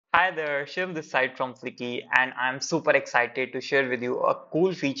Hi there, Shiv this side from Fliki, and I'm super excited to share with you a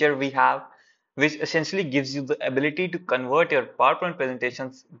cool feature we have, which essentially gives you the ability to convert your PowerPoint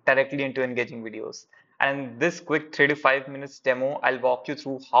presentations directly into engaging videos. And in this quick 3 to 5 minutes demo, I'll walk you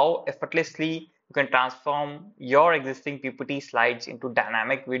through how effortlessly you can transform your existing PPT slides into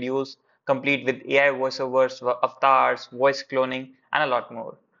dynamic videos, complete with AI voiceovers, avatars, voice cloning, and a lot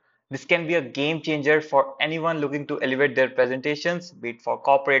more. This can be a game changer for anyone looking to elevate their presentations, be it for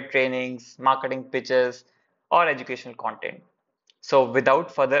corporate trainings, marketing pitches, or educational content. So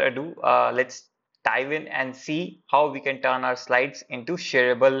without further ado, let's dive in and see how we can turn our slides into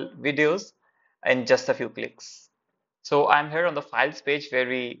shareable videos in just a few clicks. So I'm here on the files page where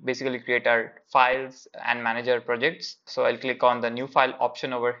we basically create our files and manage our projects. So I'll click on the new file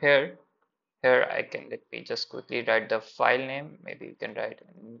option over here. Here I can, let me just quickly write the file name. Maybe you can write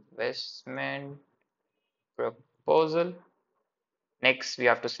investment proposal. Next, we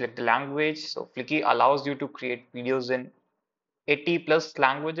have to select the language. So Fliki allows you to create videos in 80 plus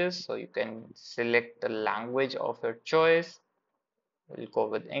languages. So you can select the language of your choice. We'll go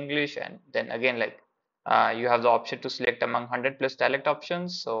with English, and then again, like you have the option to select among 100 plus dialect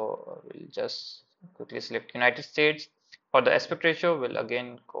options. So we'll just quickly select United States. For the aspect ratio, we'll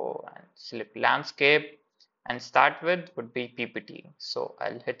again go and select landscape, and start with would be PPT. So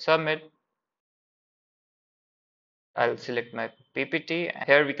I'll hit submit. I'll select my PPT.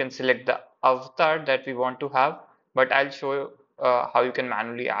 Here we can select the avatar that we want to have, but I'll show you how you can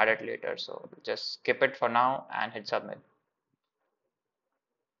manually add it later. So just skip it for now and hit submit.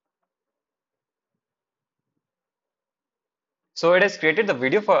 So it has created the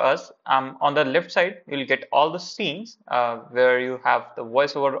video for us. On the left side, you'll get all the scenes where you have the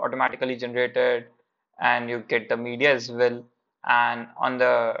voiceover automatically generated, and you get the media as well. And on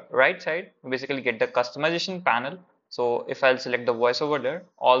the right side, you basically get the customization panel. So if I'll select the voiceover there,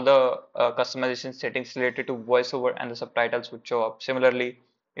 all the customization settings related to voiceover and the subtitles would show up. Similarly,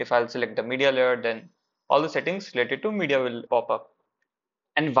 if I'll select the media layer, then all the settings related to media will pop up.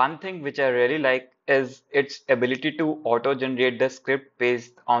 And one thing which I really like is its ability to auto-generate the script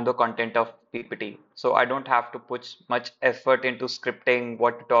based on the content of PPT. So I don't have to put much effort into scripting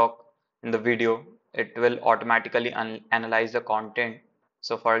what to talk in the video. It will automatically analyze the content.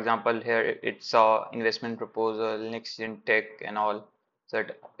 So for example, here it saw investment proposal, next gen tech and all. So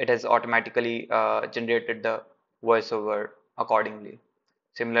it has automatically generated the voiceover accordingly.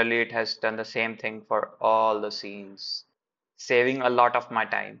 Similarly, it has done the same thing for all the scenes, saving a lot of my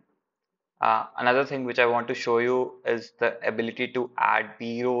time. Another thing which I want to show you is the ability to add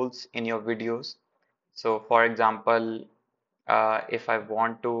B-rolls in your videos. So for example, if I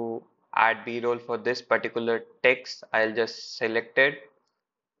want to add B-roll for this particular text, I'll just select it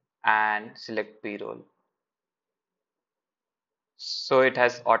and select B-roll. So it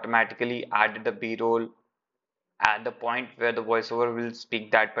has automatically added the B-roll at the point where the voiceover will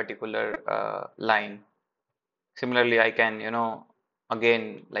speak that particular line. Similarly, I can,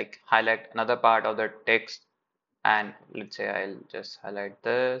 again, like highlight another part of the text, and let's say I'll just highlight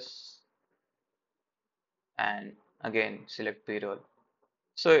this and again select B-roll.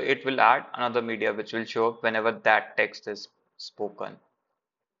 So it will add another media which will show up whenever that text is spoken.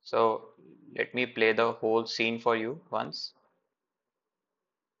 So let me play the whole scene for you once.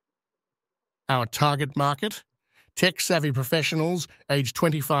 Our target market? Tech-savvy professionals aged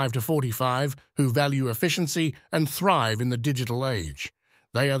 25 to 45 who value efficiency and thrive in the digital age.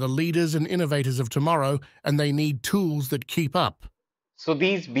 They are the leaders and innovators of tomorrow, and they need tools that keep up. So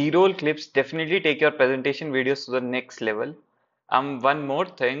these B-roll clips definitely take your presentation videos to the next level. One more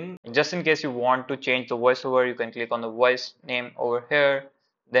thing, just in case you want to change the voiceover, you can click on the voice name over here.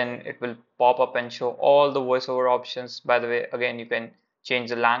 Then it will pop up and show all the voiceover options. By the way, again, you can change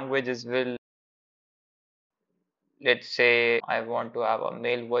the language as well. Let's say I want to have a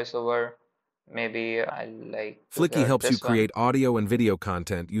male voiceover. Maybe I like to Fliki hear helps you this one. create audio and video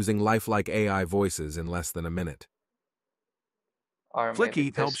content using lifelike AI voices in less than a minute. Or maybe Fliki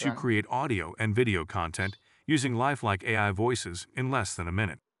this helps you one. create audio and video content using lifelike AI voices in less than a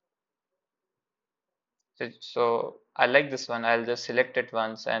minute. So I like this one. I'll just select it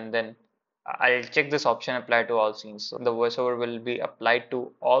once and then I'll check this option apply to all scenes. So the voiceover will be applied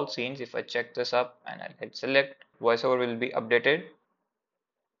to all scenes. If I check this up and I'll hit select, voiceover will be updated.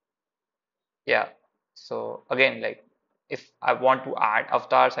 Yeah. So again, like if I want to add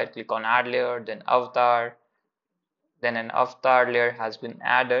avatars, I click on add layer, then avatar, then an avatar layer has been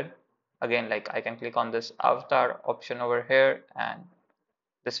added. Again, like I can click on this avatar option over here, and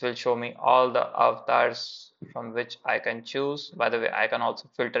this will show me all the avatars from which I can choose. By the way, I can also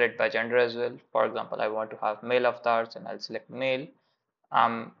filter it by gender as well. For example, I want to have male avatars and I'll select male.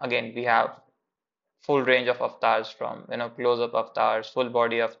 Again, we have full range of avatars from close-up avatars, full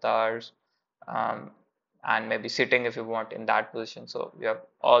body avatars, um, and maybe sitting if you want in that position. So we have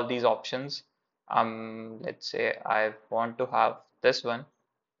all these options. Let's say I want to have this one.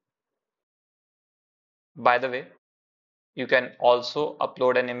 By the way, you can also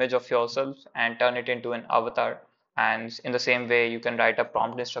upload an image of yourself and turn it into an avatar. And in the same way, you can write a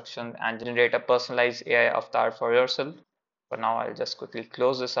prompt instruction and generate a personalized AI avatar for yourself. For now, I'll just quickly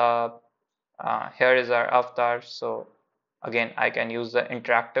close this up. Here is our avatar. So again, I can use the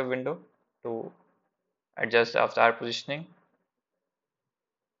interactive window to adjust the avatar positioning.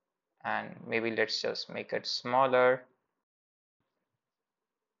 And maybe let's just make it smaller.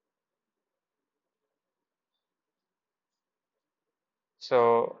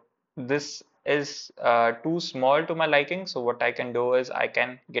 So this is too small to my liking. So what I can do is I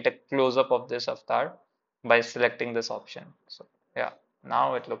can get a close up of this avatar by selecting this option. So yeah,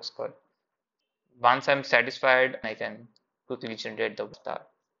 now it looks good. Once I'm satisfied, I can quickly generate the avatar.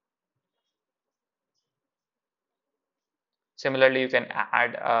 Similarly, you can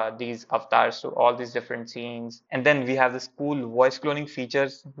add these avatars to all these different scenes. And then we have this cool voice cloning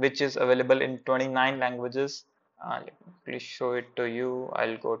features, which is available in 29 languages. Let me quickly show it to you.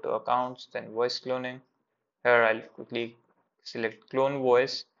 I'll go to accounts, then voice cloning. Here I'll quickly select clone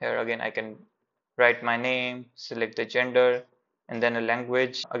voice. Here again I can write my name, select the gender, and then a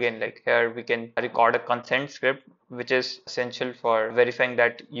language. Again, like here we can record a consent script, which is essential for verifying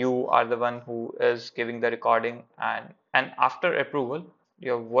that you are the one who is giving the recording, and after approval,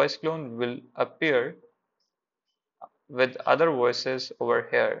 your voice clone will appear with other voices over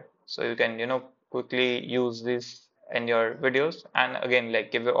here. So you can, quickly use this in your videos and again like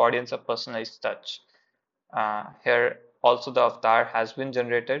give your audience a personalized touch. Here also the avatar has been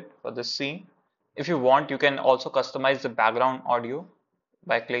generated for this scene. If you want, you can also customize the background audio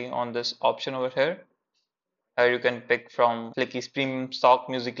by clicking on this option over here. Here you can pick from Fliki's premium stock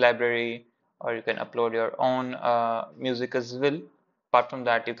music library, or you can upload your own music as well. Apart from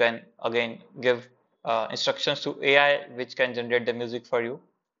that, you can again give instructions to AI which can generate the music for you.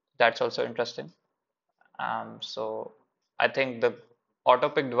 That's also interesting. So I think the auto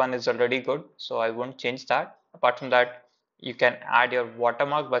picked one is already good, so I won't change that. Apart from that, you can add your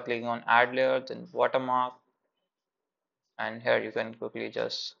watermark by clicking on add layer, then watermark, and here you can quickly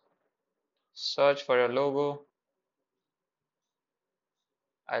just search for your logo.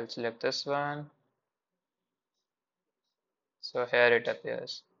 I'll select this one. So here it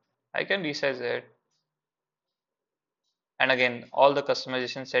appears. I can resize it. And again, all the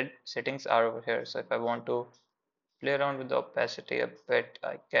customization settings are over here. So if I want to play around with the opacity a bit,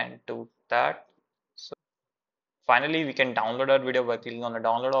 I can do that. So finally, we can download our video by clicking on the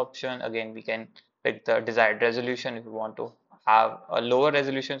download option. Again, we can pick the desired resolution if we want to have a lower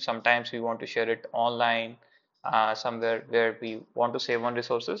resolution. Sometimes we want to share it online somewhere where we want to save on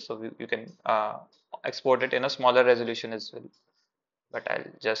resources. So you can export it in a smaller resolution as well. But I'll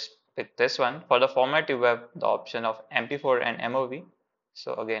just pick this one. For the format, you have the option of MP4 and MOV.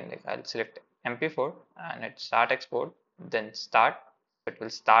 So again, like I'll select MP4 and it start export, then start. It will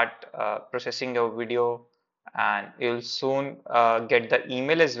start processing your video, and you'll soon get the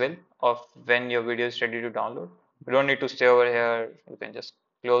email as well of when your video is ready to download. You don't need to stay over here. You can just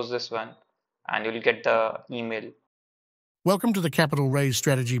close this one and you'll get the email. Welcome to the Capital Raise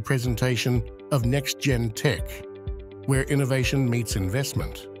Strategy presentation of Next Gen Tech, where innovation meets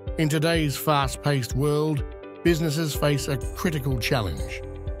investment. In today's fast-paced world, businesses face a critical challenge: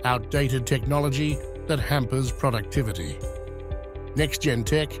 outdated technology that hampers productivity. Next Gen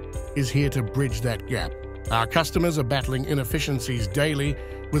Tech is here to bridge that gap. Our customers are battling inefficiencies daily,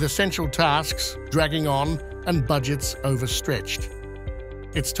 with essential tasks dragging on and budgets overstretched.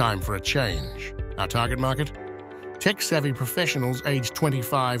 It's time for a change. Our target market? Tech-savvy professionals aged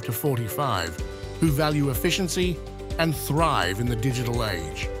 25 to 45 who value efficiency and thrive in the digital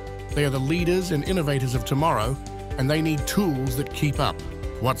age. They are the leaders and innovators of tomorrow, and they need tools that keep up.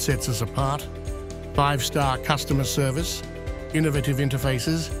 What sets us apart? 5-star customer service, innovative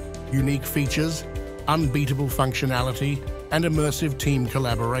interfaces, unique features, unbeatable functionality, and immersive team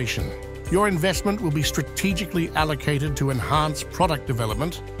collaboration. Your investment will be strategically allocated to enhance product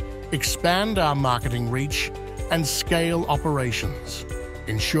development, expand our marketing reach, and scale operations,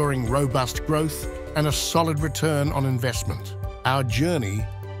 ensuring robust growth and a solid return on investment. Our journey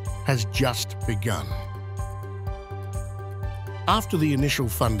has just begun. After the initial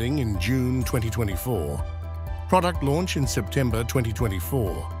funding in June 2024, product launch in September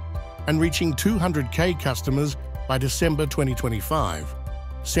 2024, and reaching 200K customers by December 2025,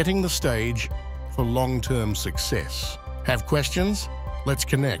 setting the stage for long-term success. Have questions? Let's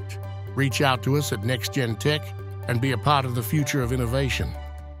connect. Reach out to us at NextGen Tech and be a part of the future of innovation.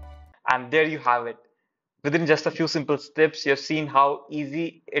 And there you have it. Within just a few simple steps, you've seen how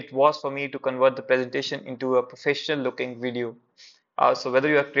easy it was for me to convert the presentation into a professional looking video. So whether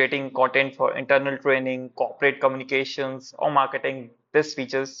you are creating content for internal training, corporate communications, or marketing, these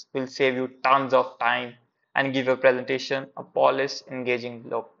features will save you tons of time and give your presentation a polished, engaging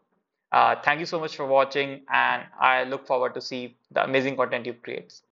look. Thank you so much for watching, and I look forward to see the amazing content you create.